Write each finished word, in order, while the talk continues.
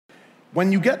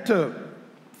When you get to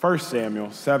 1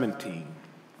 Samuel 17,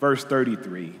 verse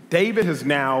 33, David has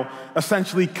now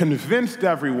essentially convinced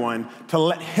everyone to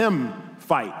let him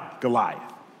fight Goliath.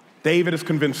 David has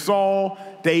convinced Saul.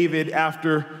 David,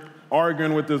 after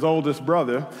arguing with his oldest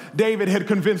brother, David had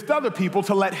convinced other people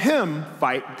to let him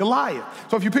fight Goliath.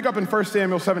 So if you pick up in 1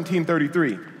 Samuel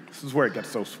 17:33, this is where it gets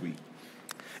so sweet.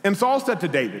 And Saul said to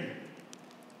David,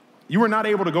 "You are not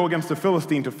able to go against the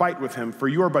Philistine to fight with him, for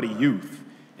you are but a youth,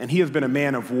 and he has been a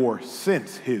man of war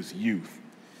since his youth."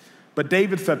 But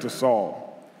David said to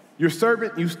Saul, "Your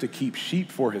servant used to keep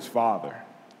sheep for his father,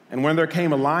 and when there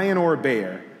came a lion or a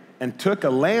bear and took a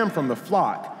lamb from the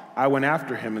flock, I went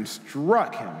after him and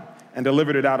struck him and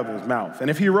delivered it out of his mouth. And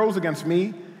if he arose against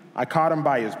me, I caught him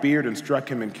by his beard and struck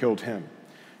him and killed him.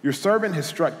 Your servant has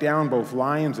struck down both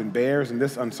lions and bears, and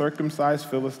this uncircumcised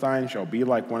Philistine shall be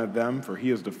like one of them, for he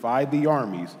has defied the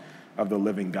armies of the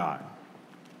living God."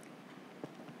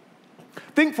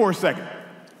 Think for a second.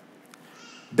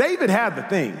 David had the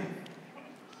thing.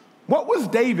 What was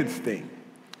David's thing?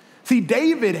 See,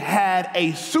 David had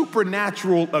a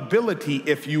supernatural ability,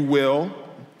 if you will,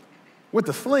 with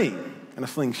a sling and a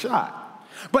slingshot.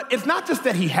 But it's not just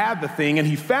that he had the thing and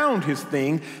he found his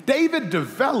thing. David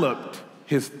developed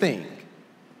his thing.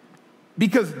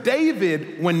 Because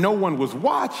David, when no one was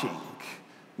watching,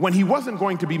 when he wasn't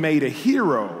going to be made a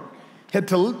hero, had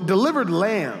delivered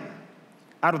lamb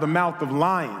out of the mouth of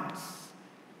lions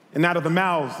and out of the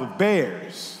mouths of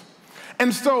bears.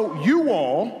 And so you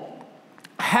all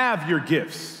have your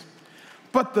gifts.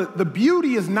 But the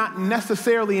beauty is not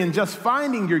necessarily in just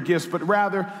finding your gifts, but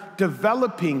rather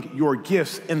developing your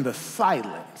gifts in the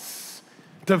silence.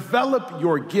 Develop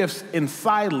your gifts in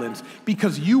silence,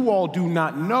 because you all do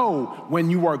not know when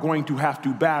you are going to have to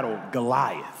battle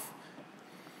Goliath.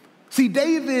 See,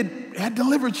 David had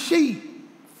delivered sheep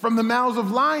from the mouths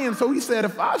of lions, so he said,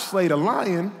 if I slayed a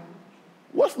lion,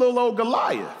 what's little old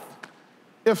Goliath?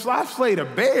 If I slayed a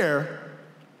bear,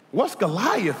 what's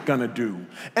Goliath gonna do?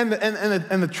 And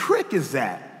the trick is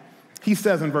that, he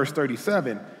says in verse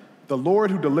 37, the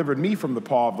Lord who delivered me from the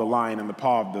paw of the lion and the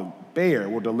paw of the bear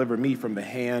will deliver me from the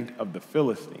hand of the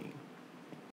Philistine.